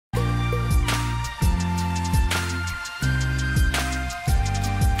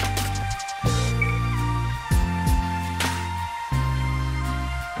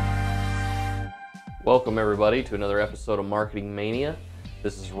Welcome everybody to another episode of Marketing Mania.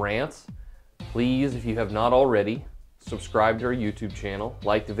 This is Rance. Please, if you have not already, subscribe to our YouTube channel,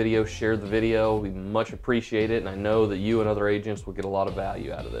 like the video, share the video. We much appreciate it, and I know that you and other agents will get a lot of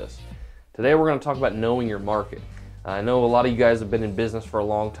value out of this. Today we're going to talk about knowing your market. I know a lot of you guys have been in business for a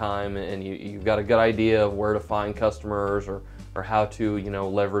long time, and you've got a good idea of where to find customers or how to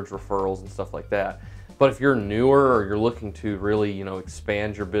leverage referrals and stuff like that. But if you're newer or you're looking to really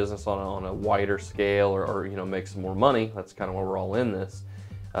expand your business on a wider scale or make some more money, that's kind of where we're all in this.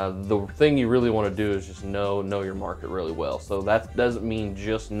 The thing you really want to do is just know your market really well. So that doesn't mean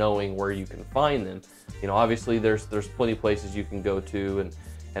just knowing where you can find them. Obviously there's plenty of places you can go to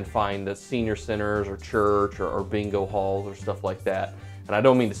and find the senior centers or church or bingo halls or stuff like that. And I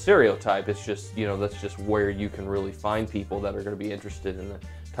don't mean to stereotype, it's just, that's just where you can really find people that are going to be interested in the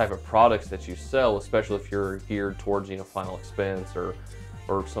type of products that you sell, especially if you're geared towards, final expense or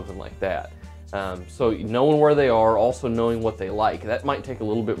something like that. So knowing where they are, also knowing what they like, that might take a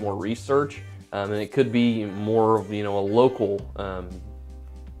little bit more research, and it could be more of, a local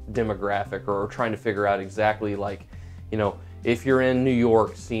demographic or trying to figure out exactly if you're in New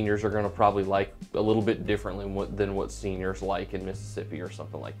York, seniors are going to probably like a little bit differently than what seniors like in Mississippi or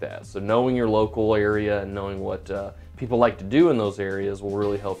something like that. So knowing your local area and knowing what people like to do in those areas will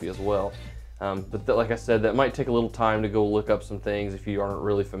really help you as well. But like I said, that might take a little time to go look up some things if you aren't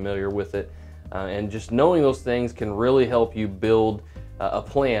really familiar with it. And just knowing those things can really help you build a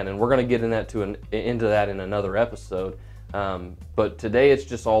plan. And we're going to get into that in another episode. But today it's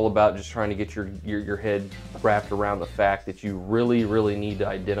just all about just trying to get your head wrapped around the fact that you really need to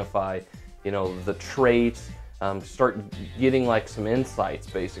identify, the traits, start getting some insights,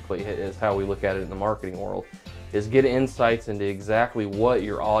 basically, is how we look at it in the marketing world, is get insights into exactly what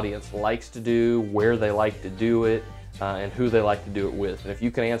your audience likes to do, where they like to do it, and who they like to do it with. And if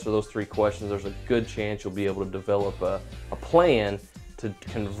you can answer those three questions, there's a good chance you'll be able to develop a plan to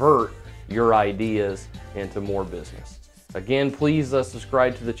convert your ideas into more business. Again, please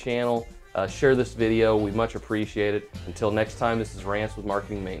subscribe to the channel, share this video. We much appreciate it. Until next time, this is Rance with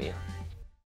Marketing Mania.